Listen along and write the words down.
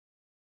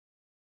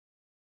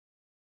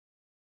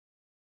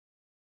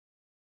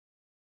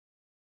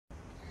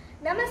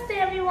Namaste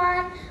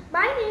everyone,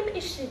 my name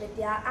is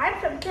Shrividya. I am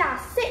from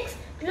class 6,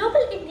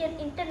 Global Indian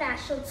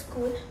International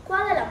School,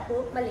 Kuala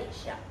Lumpur,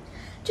 Malaysia.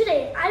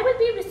 Today I will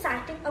be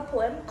reciting a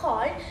poem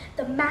called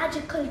The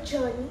Magical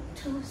Journey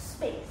Through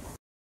Space.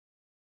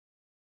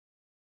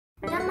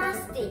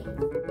 Namaste.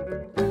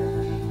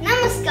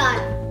 Namaskar.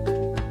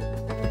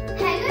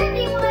 Hello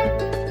everyone.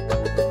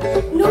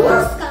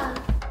 Namaskar.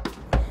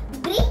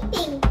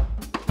 Greeting.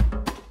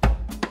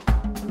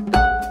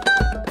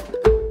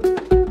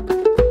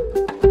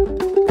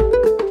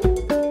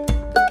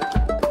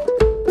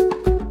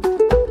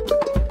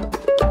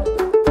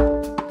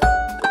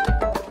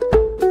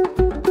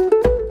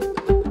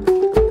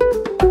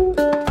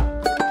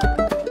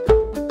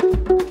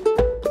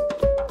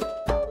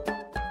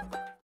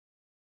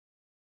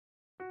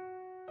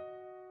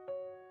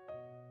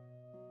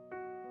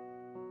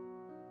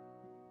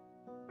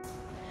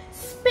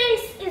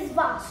 Space is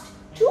vast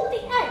to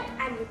the end,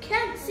 and you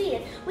can't see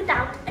it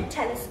without a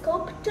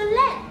telescope to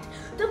lend.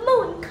 The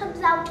moon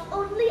comes out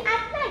only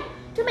at night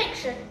to make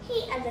sure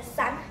he and the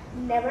sun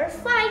never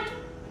fight.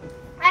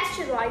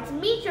 Asteroids,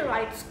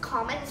 meteorites,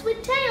 comets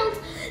with tails,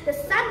 the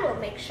sun will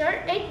make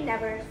sure it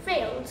never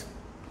fails.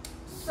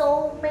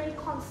 So many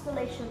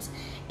constellations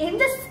in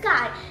the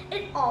sky,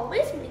 it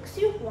always makes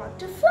you want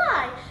to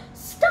fly.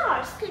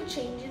 Stars can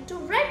change into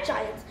red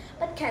giants,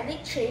 but can they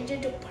change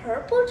into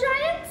purple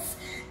giants?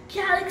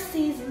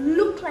 Galaxies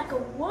look like a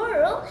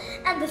whirl,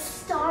 and the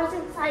stars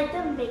inside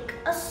them make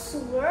a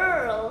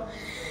swirl.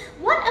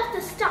 One of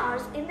the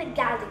stars in the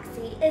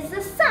galaxy is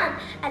the sun,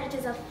 and it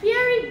is a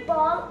fiery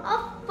ball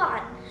of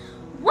fun.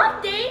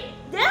 One day,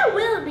 there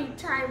will be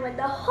time when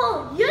the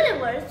whole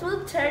universe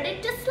will turn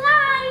into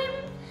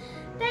slime.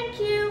 Thank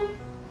you.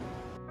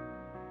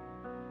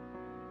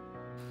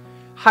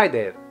 Hi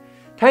there.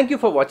 Thank you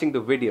for watching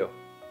the video.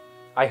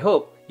 I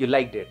hope you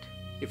liked it.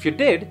 If you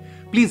did,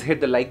 please hit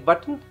the like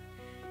button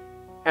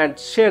and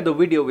share the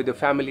video with your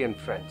family and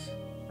friends.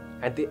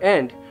 At the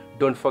end,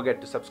 don't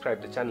forget to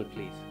subscribe to the channel,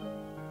 please.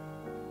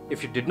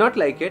 If you did not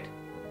like it,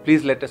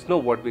 please let us know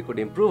what we could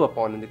improve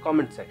upon in the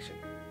comment section.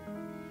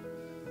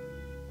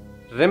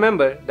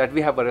 Remember that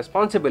we have a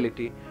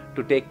responsibility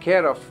to take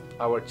care of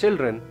our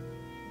children,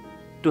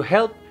 to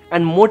help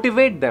and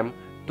motivate them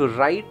to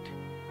write,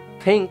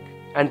 think,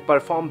 and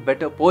perform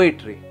better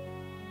poetry.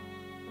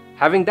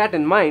 Having that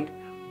in mind,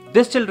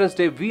 this Children's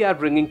Day we are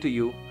bringing to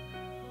you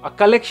a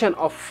collection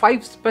of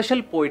 5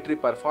 special poetry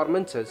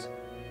performances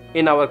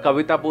in our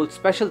Kavitabol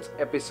specials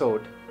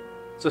episode.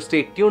 So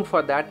stay tuned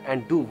for that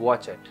and do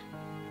watch it.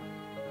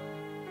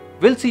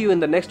 We'll see you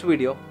in the next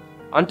video.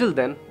 Until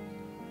then,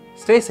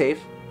 stay safe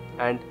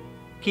and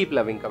keep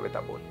loving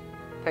Kavitabol.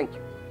 Thank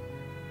you.